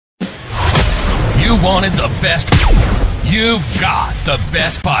You wanted the best. You've got the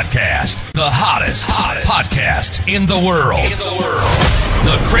best podcast. The hottest podcast in the world.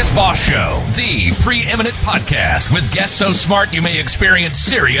 The Chris Voss Show, the preeminent podcast with guests so smart you may experience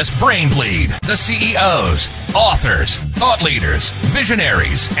serious brain bleed. The CEOs, authors, thought leaders,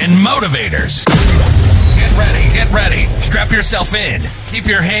 visionaries, and motivators. Get ready. Strap yourself in. Keep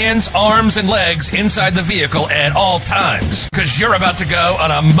your hands, arms, and legs inside the vehicle at all times, because you're about to go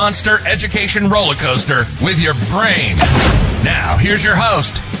on a monster education roller coaster with your brain. Now, here's your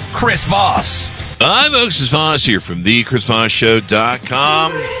host, Chris Voss. Hi, folks. It's Voss here from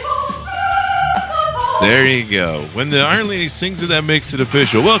thechrisvossshow.com. There you go. When the Iron Lady sings it, that makes it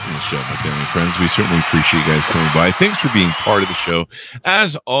official. Welcome to the show, my family and friends. We certainly appreciate you guys coming by. Thanks for being part of the show.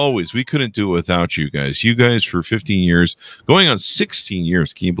 As always, we couldn't do it without you guys. You guys, for 15 years, going on 16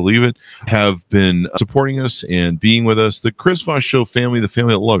 years, can you believe it, have been supporting us and being with us. The Chris Voss Show family, the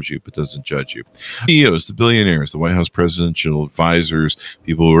family that loves you but doesn't judge you. CEOs, the billionaires, the White House presidential advisors,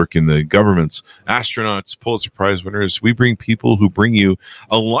 people who work in the governments, astronauts, Pulitzer Prize winners. We bring people who bring you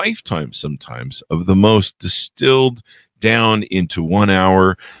a lifetime sometimes of the most distilled down into 1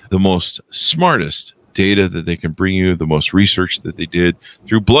 hour, the most smartest data that they can bring you, the most research that they did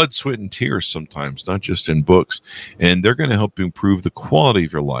through blood, sweat, and tears sometimes, not just in books. And they're going to help improve the quality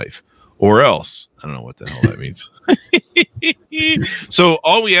of your life. Or else, I don't know what the hell that means. So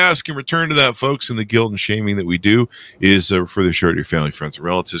all we ask in return to that, folks, and the guilt and shaming that we do is for the show to your family, friends, and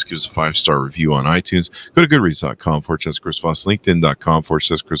relatives. Give us a 5-star review on iTunes. Go to goodreads.com/Chris Voss,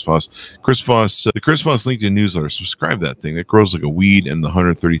 LinkedIn.com/Chris Voss. Chris Voss, the Chris Voss LinkedIn newsletter. Subscribe to that thing. That grows like a weed in the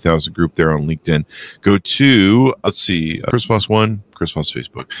 130,000 group there on LinkedIn. Go to, Chris Voss 1. Chris Voss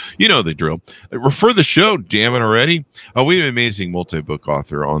Facebook. You know the drill. Refer the show, damn it already. We have an amazing multi-book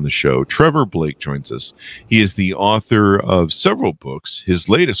author on the show. Trevor Blake joins us. He is the author of several books. His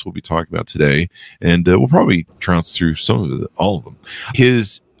latest we'll be talking about today, and we'll probably trounce through all of them.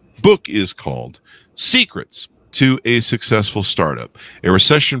 His book is called Secrets to a Successful Startup, a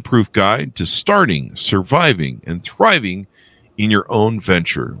recession-proof guide to starting, surviving, and thriving in your own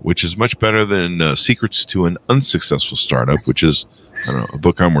venture, which is much better than Secrets to an Unsuccessful Startup, which is, I don't know, a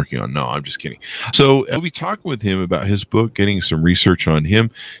book I'm working on. No, I'm just kidding. So I'll be talking with him about his book, getting some research on him,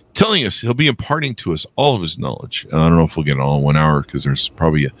 telling us, he'll be imparting to us all of his knowledge. I don't know if we'll get it all in 1 hour because there's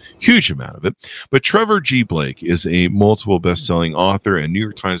probably a huge amount of it. But Trevor G. Blake is a multiple best-selling author and New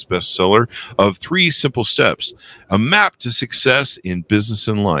York Times bestseller of 3 Simple Steps, a map to success in business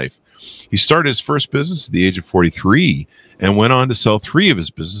and life. He started his first business at the age of 43 and went on to sell 3 of his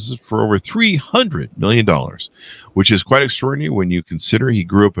businesses for over $300 million, which is quite extraordinary when you consider he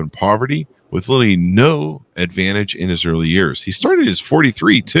grew up in poverty with literally no advantage in his early years. He started at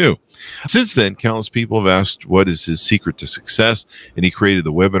 43, too. Since then, countless people have asked what is his secret to success, and he created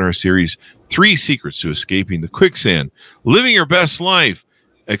the webinar series, 3 Secrets to Escaping the Quicksand, Living Your Best Life,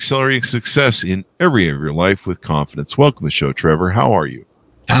 Accelerating Success in Every Area of Your Life with Confidence. Welcome to the show, Trevor. How are you?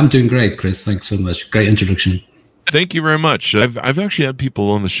 I'm doing great, Chris. Thanks so much. Great introduction. Thank you very much. I've actually had people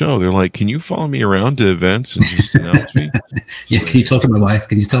on the show. They're like, "Can you follow me around to events and just announce me?" Yeah, can you talk to my wife?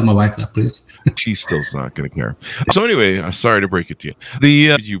 Can you tell my wife that, please? She still's not going to care. So anyway, I'm sorry to break it to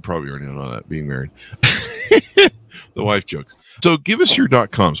you. You probably already know that, being married. The wife jokes. So give us your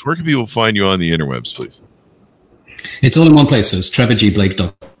 .coms. Where can people find you on the interwebs, please? It's all in one place. So it's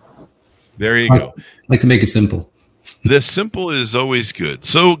trevorgblake.com. There you go. I like to make it simple. The simple is always good.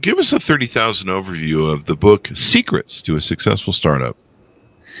 So give us a 30,000 overview of the book Secrets to a Successful Startup.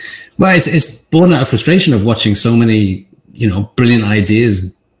 Well, it's born out of frustration of watching so many, brilliant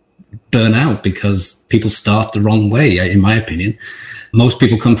ideas burn out because people start the wrong way, in my opinion. Most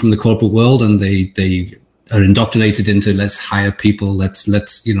people come from the corporate world and they are indoctrinated into let's hire people, let's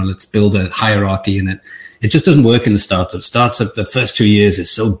build a hierarchy in it. It just doesn't work in the startup. Startup, the first 2 years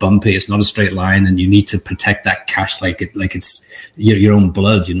is so bumpy. It's not a straight line, and you need to protect that cash like it's your own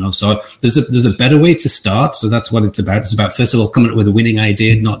blood, So there's a better way to start. So that's what it's about. It's about, first of all, coming up with a winning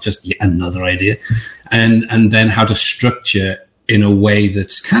idea, not just yet another idea, and then how to structure in a way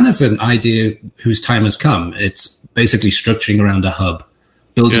that's kind of an idea whose time has come. It's basically structuring around a hub,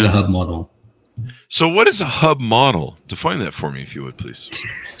 building a hub model. So what is a hub model? Define that for me, if you would, please.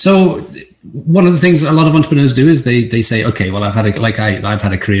 So one of the things a lot of entrepreneurs do is they say, okay, well, I've had a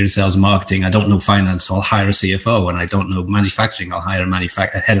career in sales and marketing. I don't know finance, so I'll hire a CFO. And I don't know manufacturing, I'll hire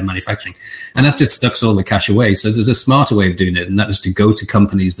a head of manufacturing. And that just sucks all the cash away. So there's a smarter way of doing it, and that is to go to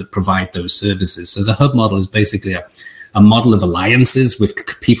companies that provide those services. So the hub model is basically a model of alliances with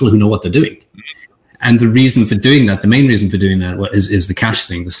people who know what they're doing. And the reason for doing that, the main reason for doing that is the cash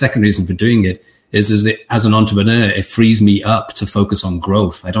thing. The second reason for doing it is that as an entrepreneur, it frees me up to focus on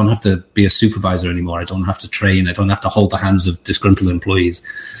growth. I don't have to be a supervisor anymore. I don't have to train. I don't have to hold the hands of disgruntled employees.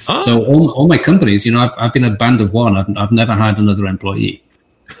 So all my companies, I've been a band of one. I've never had another employee.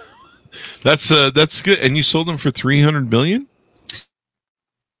 That's good. And you sold them for $300 million?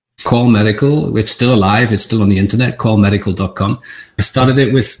 Call Medical, it's still alive. It's still on the internet, callmedical.com. I started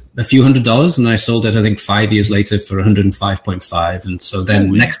it with a few $100s, and I sold it, I think, 5 years later for 105.5. And so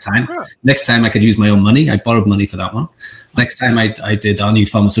then next time I could use my own money. I borrowed money for that one. Next time I did our new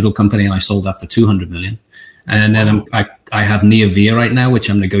pharmaceutical company, and I sold that for 200 million. And then I have Neovia right now,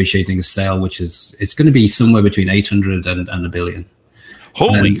 which I'm negotiating a sale, which it's going to be somewhere between 800 and a billion.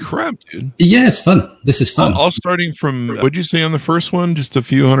 Holy crap, dude. Yeah, it's fun. This is fun. All starting from, what'd you say on the first one? Just a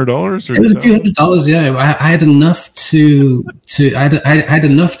few $100s? It was a few $100s, yeah. I had enough I had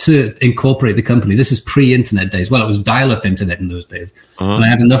enough to incorporate the company. This is pre-internet days. Well, it was dial-up internet in those days. And I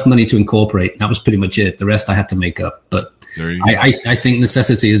had enough money to incorporate. And that was pretty much it. The rest I had to make up. But I think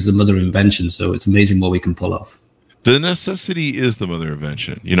necessity is the mother of invention. So it's amazing what we can pull off. The necessity is the mother of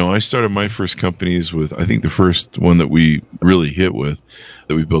invention. I started my first companies with, I think the first one that we really hit with,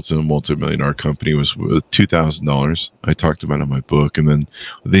 that we built in a multi-million-dollar company, was with $2,000. I talked about it in my book. And then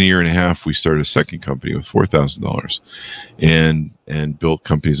within a year and a half, we started a second company with $4,000 and built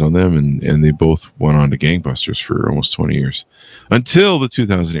companies on them. And they both went on to gangbusters for almost 20 years until the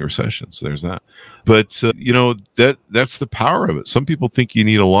 2008 recession. So there's that. But, that's the power of it. Some people think you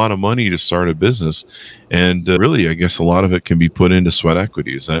need a lot of money to start a business. And really, I guess a lot of it can be put into sweat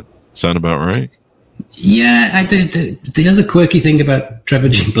equity. Does that sound about right? Yeah. The other quirky thing about Trevor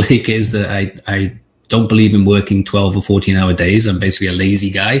G. Blake is that I don't believe in working 12 or 14-hour days. I'm basically a lazy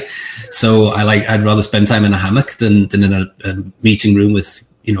guy. So I'd rather spend time in a hammock than in a meeting room with,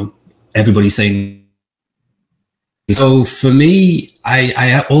 everybody saying. So for me,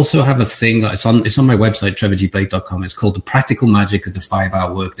 I also have a thing that it's on my website, trevorgblake.com. It's called The Practical Magic of the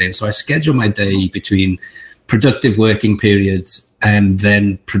 5-Hour Workday. And so I schedule my day between productive working periods and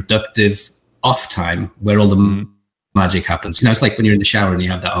then productive off time where all the magic happens. It's like when you're in the shower and you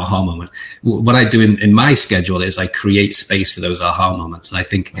have that aha moment. What I do in my schedule is I create space for those aha moments. And I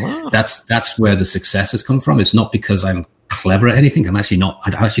think that's where the success has come from. It's not because I'm clever at anything. I actually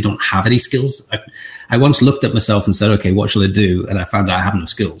don't have any skills. I once looked at myself and said, okay, what shall I do? And I found out I have no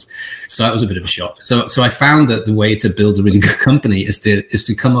skills. So that was a bit of a shock. So I found that the way to build a really good company is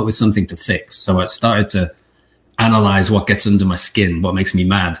to come up with something to fix. So I started to analyze what gets under my skin, what makes me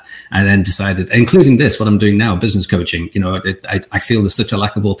mad, and then decided, including this, what I'm doing now, business coaching, I feel there's such a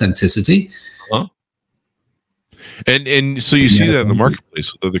lack of authenticity. And so you see that in the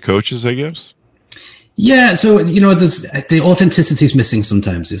marketplace with other coaches, I guess? Yeah, so there's the authenticity is missing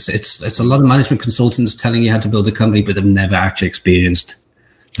sometimes. It's a lot of management consultants telling you how to build a company, but they've never actually experienced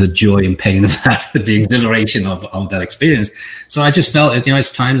the joy and pain of that, the exhilaration of that experience. So I just felt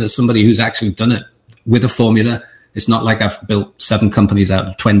it's time that somebody who's actually done it with a formula. It's not like I've built 7 companies out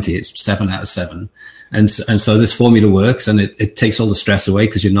of 20; it's 7 out of 7, and so this formula works, and it takes all the stress away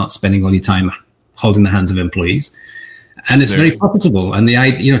because you're not spending all your time holding the hands of employees. And it's very profitable. And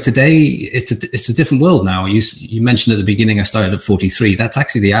today it's a different world now. You mentioned at the beginning I started at 43. That's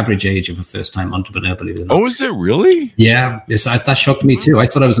actually the average age of a first-time entrepreneur, believe it or not. Oh, is it really? Yeah, that shocked me too. I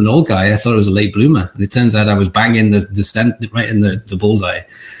thought I was an old guy. I thought I was a late bloomer. And it turns out I was banging the stent right in the bullseye.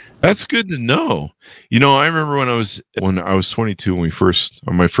 That's good to know. I remember when I was 22 when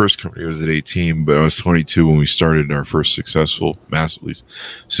my first company was at 18, but I was 22 when we started our first massively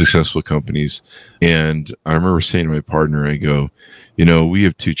successful companies. And I remember saying to my partner, I go, we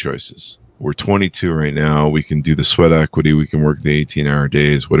have 2 choices. We're 22 right now. We can do the sweat equity. We can work the 18-hour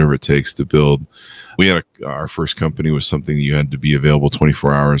days, whatever it takes to build. We had our first company was something that you had to be available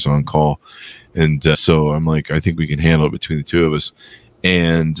 24 hours on call. And so I'm like, I think we can handle it between the 2 of us.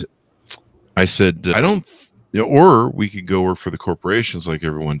 And I said, or we could go work for the corporations like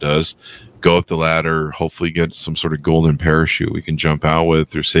everyone does, go up the ladder, hopefully get some sort of golden parachute we can jump out with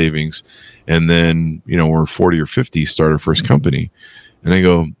through savings. And then, we're 40 or 50, start our first company. And I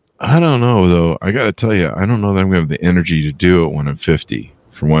go, I don't know, though. I got to tell you, I don't know that I'm going to have the energy to do it when I'm 50.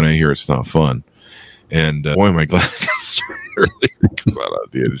 From what I hear, it's not fun. And boy, am I glad I got started early because I don't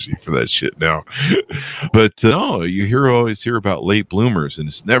have the energy for that shit now. But no, you always hear about late bloomers, and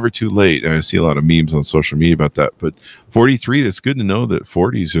it's never too late. And I see a lot of memes on social media about that. But 43, that's good to know that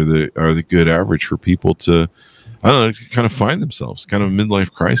 40s are the good average for people to, I don't know, kind of find themselves, kind of a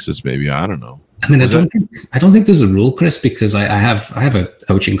midlife crisis, maybe. I don't know. I mean, I don't think there's a rule, Chris, because I have a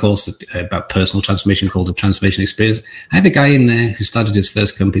coaching course about personal transformation called the Transformation Experience. I have a guy in there who started his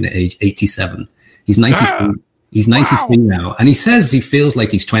first company at age 87. He's 93. He's 93 now. And he says he feels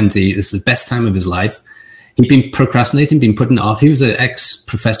like he's 20. It's the best time of his life. He'd been procrastinating, been putting it off. He was an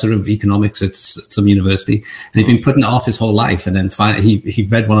ex-professor of economics at some university, and he'd been putting it off his whole life. And then finally, he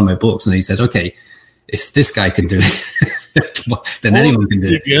read one of my books, and he said, okay, if this guy can do it, then anyone can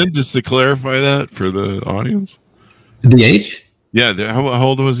do it. Again, just to clarify that for the audience. The age? Yeah. How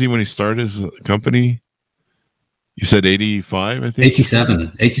old was he when he started his company? You said 85, I think?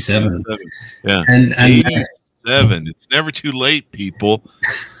 87. Yeah. And 87. It's never too late, people.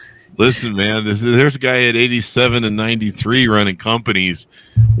 Listen, man, there's a guy at 87 and 93 running companies.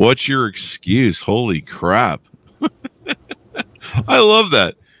 What's your excuse? Holy crap. I love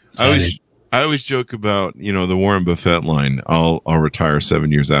that. I always joke about, the Warren Buffett line, I'll retire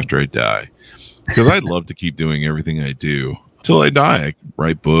 7 years after I die. Because I'd love to keep doing everything I do until I die. I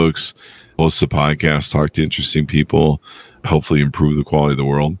write books, host a podcast, talk to interesting people, hopefully improve the quality of the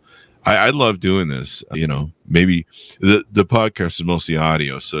world. I love doing this. Maybe the podcast is mostly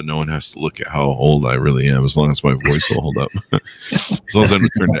audio, so no one has to look at how old I really am, as long as my voice will hold up. As long as I don't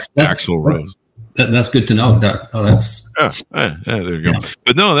turn to Axl Rose. That's good to know. There you go.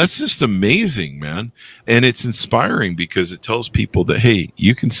 But no, that's just amazing, man. And it's inspiring because it tells people that, hey,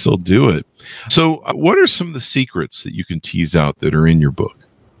 you can still do it. So what are some of the secrets that you can tease out that are in your book?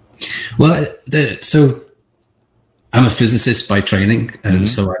 Well, so I'm a physicist by training, and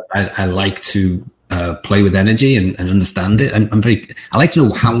so I like to play with energy and understand it. I like to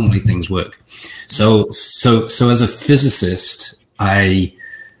know how my things work. So as a physicist, I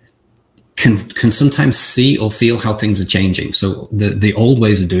can sometimes see or feel how things are changing. So the old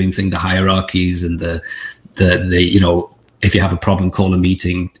ways of doing things, the hierarchies and the if you have a problem, call a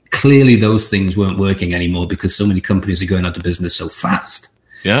meeting. Clearly, those things weren't working anymore because so many companies are going out of business so fast.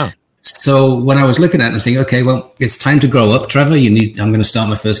 Yeah. So when I was looking at it and thinking, okay, well, it's time to grow up, Trevor. I'm going to start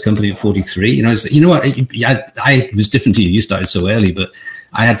my first company at 43. What? I was different to you. You started so early, but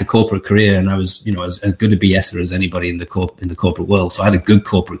I had the corporate career, and I was, as good a BSer as anybody in the corporate world. So I had a good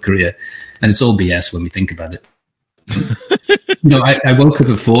corporate career, and it's all BS when we think about it. I woke up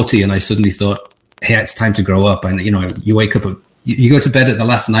at 40, and I suddenly thought, hey, it's time to grow up. And you wake up you go to bed at the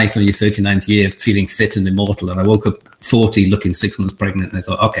last night on your 39th year feeling fit and immortal. And I woke up 40 looking 6 months pregnant, and I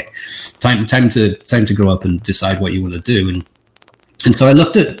thought, okay, time to grow up and decide what you want to do. And so I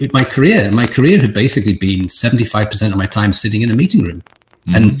looked at my career, and my career had basically been 75% of my time sitting in a meeting room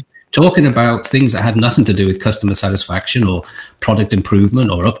and talking about things that had nothing to do with customer satisfaction or product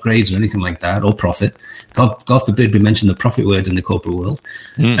improvement or upgrades or anything like that, or profit. God forbid we mention the profit word in the corporate world.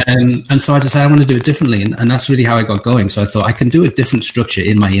 And so I decided I want to do it differently. And that's really how I got going. So I thought I can do a different structure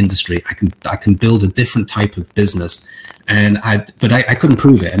in my industry. I can build a different type of business. But I couldn't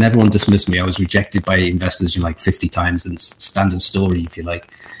prove it. And everyone dismissed me. I was rejected by investors, 50 times, and standard story, if you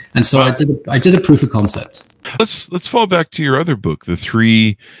like. And so I did a proof of concept. Let's fall back to your other book, the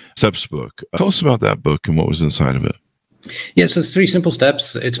 3 Steps book. Tell us about that book and what was inside of it. Yeah, so it's 3 simple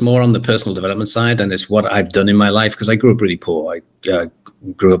steps. It's more on the personal development side, and it's what I've done in my life, because I grew up really poor. I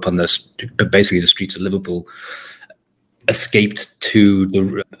grew up on basically the streets of Liverpool, escaped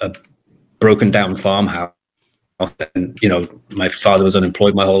to a broken down farmhouse. And my father was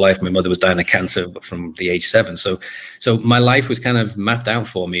unemployed my whole life. My mother was dying of cancer from the age 7. So my life was kind of mapped out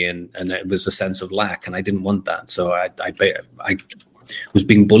for me, and it was a sense of lack, and I didn't want that. So I was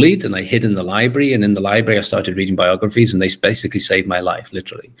being bullied, and I hid in the library. And in the library, I started reading biographies, and they basically saved my life,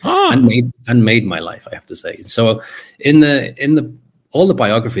 literally, and made my life, I have to say. So in all the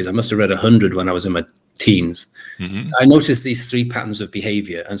biographies, I must have read 100 when I was in my teens. I noticed these 3 patterns of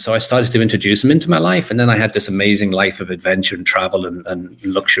behavior, and so I started to introduce them into my life. And then I had this amazing life of adventure and travel and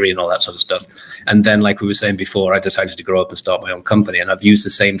luxury and all that sort of stuff. And then, like we were saying before, I decided to grow up and start my own company, and I've used the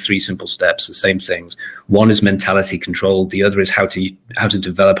same 3 simple steps, the same things. One is mentality control, the other is how to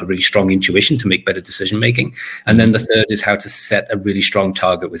develop a really strong intuition to make better decision making, and then the third is how to set a really strong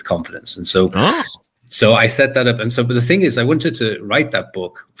target with confidence. And so I set that up. And so, but the thing is, I wanted to write that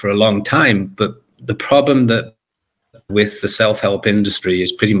book for a long time, but the problem that with the self-help industry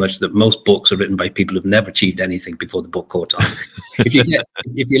is pretty much that most books are written by people who've never achieved anything before the book caught on.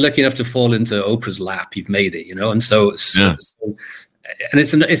 If you're lucky enough to fall into Oprah's lap, you've made it, And so and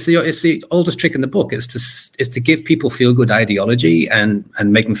it's the oldest trick in the book is to give people feel good ideology and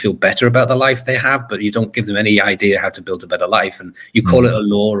make them feel better about the life they have, but you don't give them any idea how to build a better life, and you call it a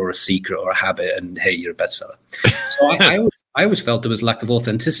law or a secret or a habit, and hey, you're a bestseller. So I always felt there was lack of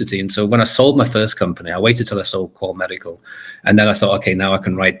authenticity, and so when I sold my first company, I waited till I sold Qual Medical, and then I thought, okay, now I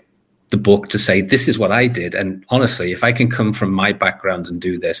can write the book to say, this is what I did. And honestly, if I can come from my background and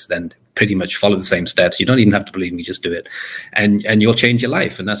do this, then pretty much follow the same steps. You don't even have to believe me, just do it. And you'll change your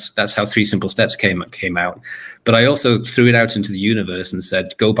life. And that's how 3 Simple Steps came out. But I also threw it out into the universe and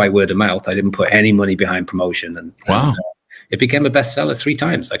said, go by word of mouth. I didn't put any money behind promotion. And it became a bestseller 3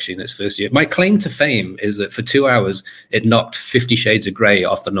 times, actually, in its first year. My claim to fame is that for 2 hours, it knocked 50 Shades of Grey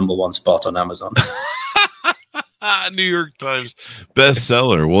off the #1 spot on Amazon. New York Times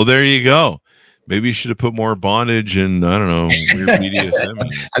bestseller. Well, there you go. Maybe you should have put more bondage and, I don't know, weird BDSM.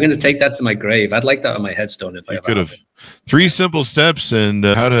 I'm going to take that to my grave. I'd like that on my headstone if I could have. 3 Simple Steps and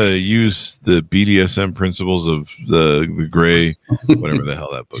how to use the BDSM principles of the gray, whatever the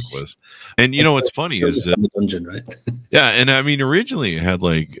hell that book was. And you know what's funny is the dungeon, right? Yeah, and I mean originally it had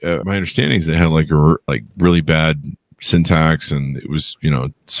like my understanding is it had like really bad syntax, and it was, you know,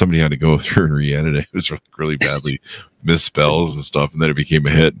 somebody had to go through and re-edit it. It was really badly misspells and stuff, and then it became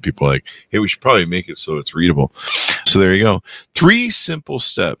a hit, and people were like, hey, we should probably make it so it's readable. So there you go. 3 Simple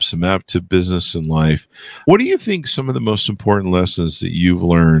Steps, a map to business and life. What do you think some of the most important lessons that you've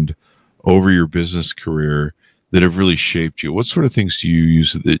learned over your business career that have really shaped you? What sort of things do you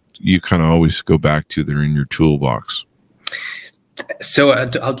use that you kind of always go back to that are in your toolbox? So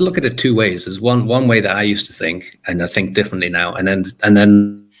I'll look at it 2 ways. There's one way that I used to think, and I think differently now, and then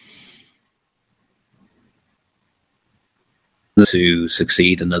to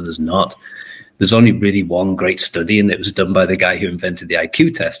succeed and others not. There's only really one great study, and it was done by the guy who invented the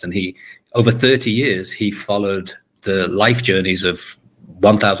IQ test. And he, over 30 years, he followed the life journeys of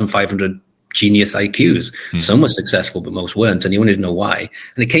 1,500 genius IQs. Some were successful, but most weren't. And he wanted to know why.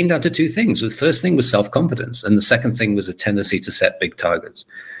 And it came down to 2 things. The first thing was self-confidence. And the second thing was a tendency to set big targets.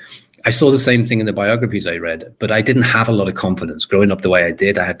 I saw the same thing in the biographies I read, but I didn't have a lot of confidence. Growing up the way I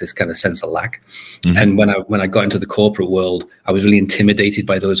did, I had this kind of sense of lack. And when I got into the corporate world, I was really intimidated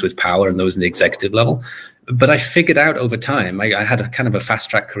by those with power and those in the executive level. But I figured out over time, I had a kind of a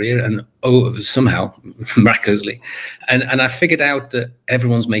fast-track career, and somehow, miraculously, and I figured out that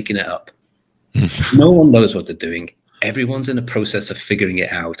everyone's making it up. No one knows what they're doing. Everyone's in a process of figuring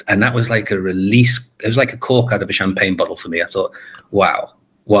it out. And that was like a release. It was like a cork out of a champagne bottle for me. I thought, wow,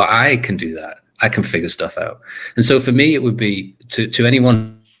 well, I can do that. I can figure stuff out. And so for me, it would be to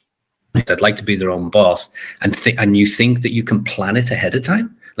anyone that'd like to be their own boss and you think that you can plan it ahead of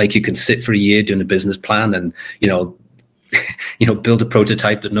time. Like you can sit for a year doing a business plan and, build a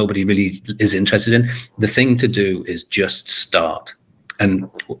prototype that nobody really is interested in. The thing to do is just start. And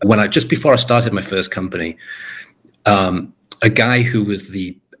just before I started my first company, a guy who was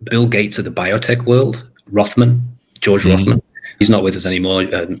the Bill Gates of the biotech world, George Rothman, he's not with us anymore,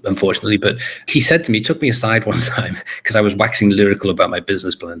 unfortunately, but he said to me, he took me aside one time because I was waxing lyrical about my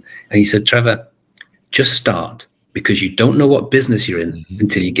business plan. And he said, Trevor, just start, because you don't know what business you're in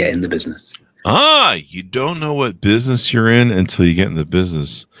until you get in the business. You don't know what business you're in until you get in the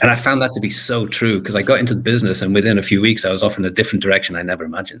business. And I found that to be so true, because I got into the business and within a few weeks, I was off in a different direction I never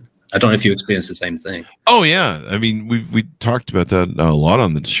imagined. I don't know if you experienced the same thing. Oh, yeah. I mean, we talked about that a lot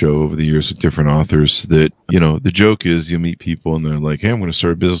on the show over the years with different authors that, the joke is you meet people and they're like, hey, I'm going to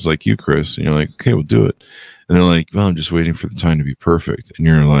start a business like you, Chris. And you're like, okay, we'll do it. And they're like, well, I'm just waiting for the time to be perfect. And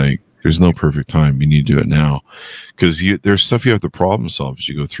you're like, there's no perfect time. You need to do it now, because there's stuff you have to problem solve as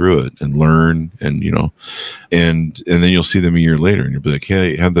you go through it and learn, and and then you'll see them a year later, and you'll be like,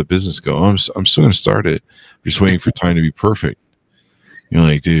 "Hey, how'd that business go? I'm still going to start it. I'm just waiting for time to be perfect." You're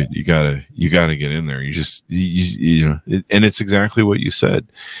like, dude, you gotta get in there. And it's exactly what you said.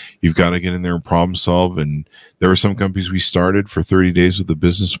 You've got to get in there and problem solve. And there were some companies we started for 30 days with the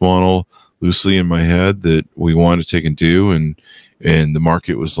business model loosely in my head that we wanted to take and do, and the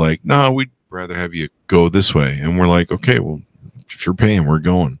market was like, no, we'd rather have you go this way. And we're like, okay, well, if you're paying, we're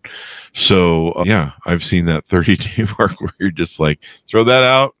going. So, I've seen that 30-day mark where you're just like, throw that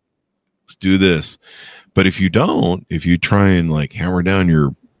out, let's do this. But if you try and like hammer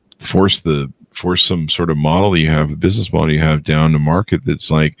down force some sort of model you have, a business model you have down the market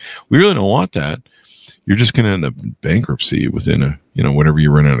that's like, we really don't want that, you're just going to end up in bankruptcy within whatever you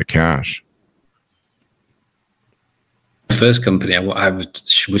run out of cash. First company, I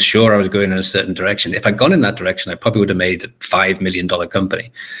was sure I was going in a certain direction. If I'd gone in that direction, I probably would have made a $5 million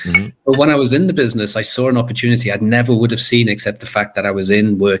company. But when I was in the business, I saw an opportunity I'd never would have seen, except the fact that I was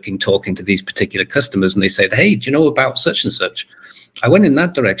working, talking to these particular customers, and they said, hey, do you know about such and such? I went in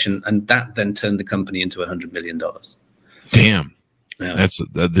that direction, and that then turned the company into $100 million. Damn. Yeah.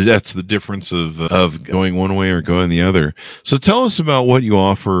 That's the difference of going one way or going the other. So tell us about what you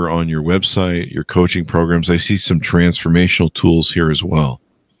offer on your website, your coaching programs. I see some transformational tools here as well.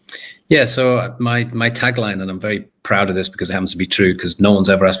 Yeah, so my tagline, and I'm very proud of this because it happens to be true, because no one's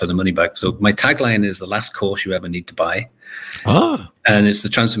ever asked for the money back. So my tagline is the last course you ever need to buy. And it's the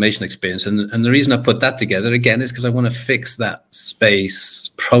transformation experience. And the reason I put that together, again, is because I want to fix that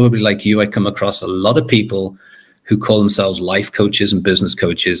space. Probably like you, I come across a lot of people who call themselves life coaches and business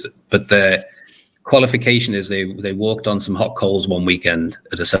coaches, but their qualification is they walked on some hot coals one weekend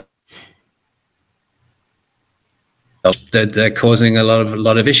at a they're causing a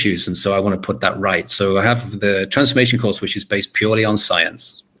lot of issues, and so I want to put that right. So I have the transformation course, which is based purely on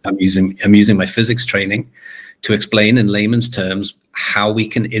science. I'm using my physics training to explain in layman's terms how we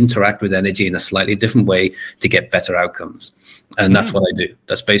can interact with energy in a slightly different way to get better outcomes. And that's what I do.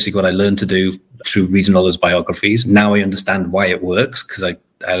 That's basically what I learned to do through reading all those biographies. Now I understand why it works, because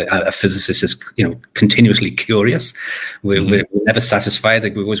a physicist is, continuously curious. We're never satisfied.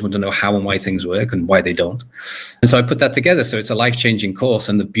 We always want to know how and why things work and why they don't. And so I put that together. So it's a life-changing course.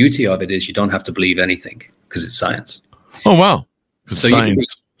 And the beauty of it is you don't have to believe anything, because it's science. Oh, wow. So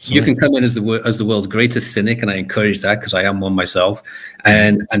you can come in as the world's greatest cynic, and I encourage that because I am one myself,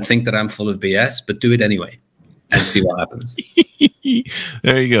 and think that I'm full of BS, but do it anyway and see what happens.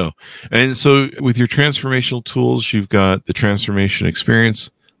 There you go. And so with your transformational tools, you've got the transformation experience,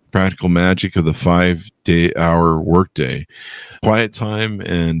 practical magic of the 5-hour workday, quiet time,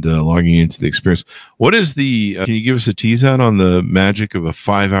 and logging into the experience. What is can you give us a tease out on the magic of a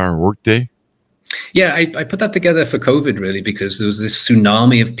 5-hour workday? Yeah, I put that together for COVID, really, because there was this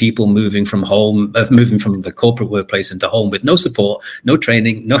tsunami of people moving from the corporate workplace into home with no support, no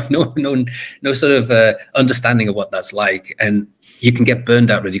training, no sort of understanding of what that's like. And you can get burned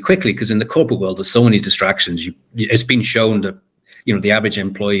out really quickly, because in the corporate world, there's so many distractions. It's been shown that the average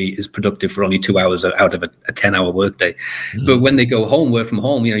employee is productive for only 2 hours out of a 10-hour workday. But when they go home, work from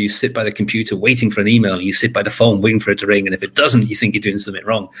home, you sit by the computer waiting for an email, and you sit by the phone waiting for it to ring. And if it doesn't, you think you're doing something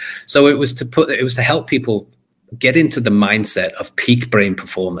wrong. So it was to help people get into the mindset of peak brain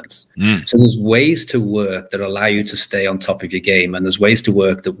performance. So there's ways to work that allow you to stay on top of your game, and there's ways to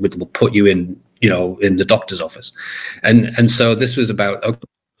work that will put you in the doctor's office. And so this was about,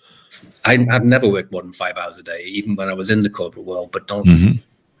 I've never worked more than 5 hours a day, even when I was in the corporate world, but don't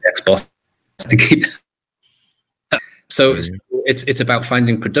ex-boss to keep. So it's about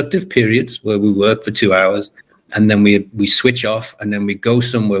finding productive periods where we work for 2 hours, and then we switch off, and then we go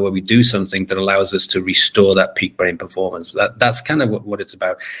somewhere where we do something that allows us to restore that peak brain performance. That's kind of what it's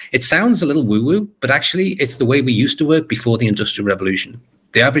about. It sounds a little woo-woo, but actually it's the way we used to work before the Industrial Revolution.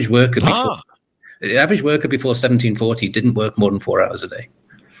 The average worker before 1740 didn't work more than 4 hours a day.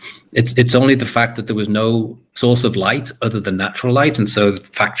 It's only the fact that there was no source of light other than natural light, and so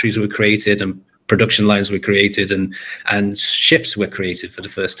factories were created and production lines were created and shifts were created for the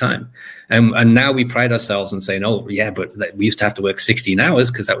first time. And now we pride ourselves in saying, oh yeah, but we used to have to work 16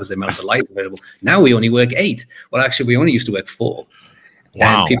 hours because that was the amount of light available. Now we only work 8. Well, actually, we only used to work 4.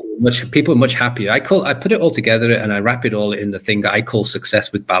 Wow. And people are much happier. I put it all together, and I wrap it all in the thing that I call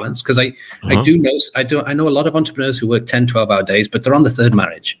success with balance, because I know a lot of entrepreneurs who work 10, 12-hour days, but they're on the third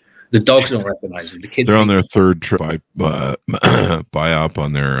marriage. The dogs don't recognize them. The kids, they're on their third biop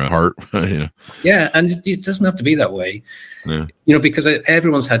on their heart. Yeah, and it doesn't have to be that way. Yeah. Because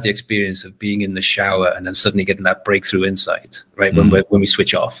everyone's had the experience of being in the shower and then suddenly getting that breakthrough insight, right? When we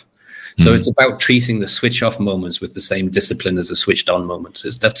switch off. So it's about treating the switch off moments with the same discipline as the switched on moments.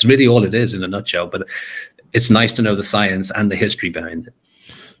 That's really all it is in a nutshell. But it's nice to know the science and the history behind it.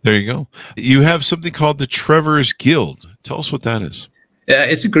 There you go. You have something called the Trevor's Guild. Tell us what that is.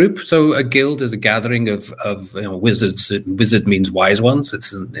 It's a group. So a guild is a gathering of wizards. Wizard means wise ones.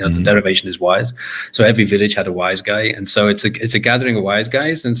 It's the derivation is wise. So every village had a wise guy, and so it's a gathering of wise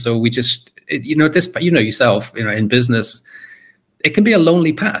guys. And so we just yourself in business, it can be a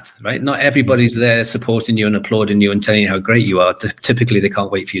lonely path, right? Not everybody's there supporting you and applauding you and telling you how great you are. Typically, they can't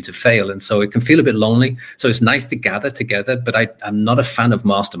wait for you to fail, and so it can feel a bit lonely. So it's nice to gather together, but I'm not a fan of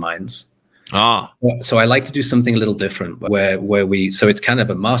masterminds. So I like to do something a little different, where so it's kind of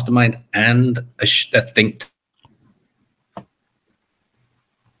a mastermind and a think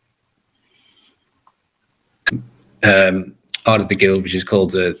part of the guild, which is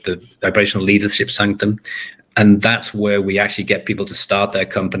called the Vibrational Leadership Sanctum. And that's where we actually get people to start their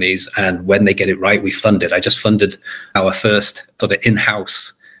companies. And when they get it right, we fund it. I just funded our first sort of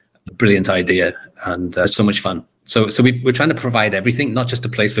in-house brilliant idea, and it's so much fun. So we're trying to provide everything, not just a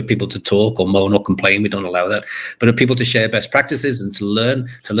place for people to talk or moan or complain. We don't allow that, but for people to share best practices and to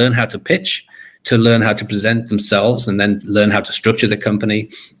learn how to pitch, to learn how to present themselves, and then learn how to structure the company.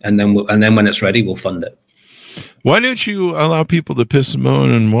 And then when it's ready, we'll fund it. Why don't you allow people to piss and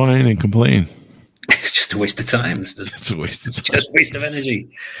moan and whine and complain? It's just a waste of time. It's a waste of time. Just a waste of energy.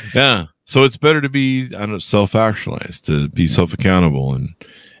 Yeah. So it's better to be, I don't know, self-actualized, to be self-accountable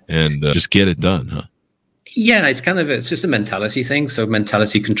and just get it done, huh? Yeah, it's just a mentality thing. So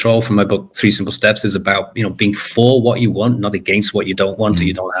mentality control from my book, 3 Simple Steps, is about, being for what you want, not against what you don't want or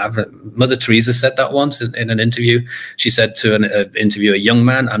you don't have. Mother Teresa said that once in an interview. She said to an interviewer, "Young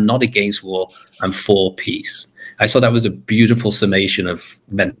man, I'm not against war, I'm for peace." I thought that was a beautiful summation of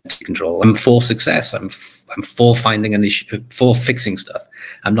mental control. I'm for success. I'm for finding an issue, for fixing stuff.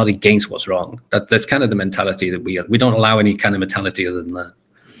 I'm not against what's wrong. That's kind of the mentality that we don't allow any kind of mentality other than that.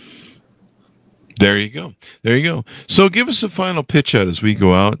 There you go. There you go. So give us a final pitch out as we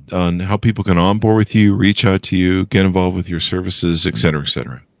go out on how people can onboard with you, reach out to you, get involved with your services, et cetera, et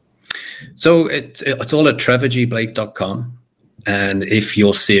cetera. So it's all at trevorgblake.com. And if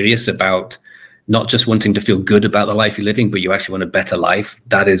you're serious about not just wanting to feel good about the life you're living, but you actually want a better life,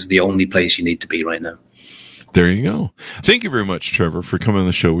 that is the only place you need to be right now. There you go. Thank you very much, Trevor, for coming on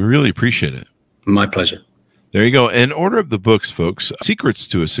the show. We really appreciate it. My pleasure. There you go. And order of the books, folks. Secrets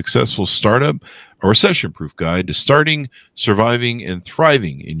to a Successful Startup, a Recession-Proof Guide to Starting, Surviving, and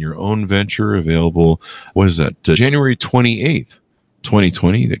Thriving in Your Own Venture. Available, January 28th.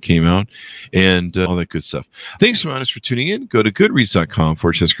 2020 that came out, and all that good stuff. Thanks so much for tuning in. Go to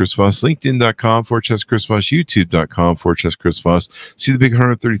goodreads.com/Chris Voss, LinkedIn.com/Chris Voss, YouTube.com/Chris Voss. See the big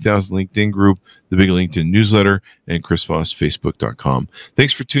 130,000 LinkedIn group, the big LinkedIn newsletter, and Chris Voss, Facebook.com.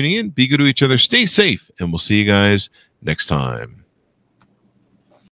 Thanks for tuning in. Be good to each other. Stay safe, and we'll see you guys next time.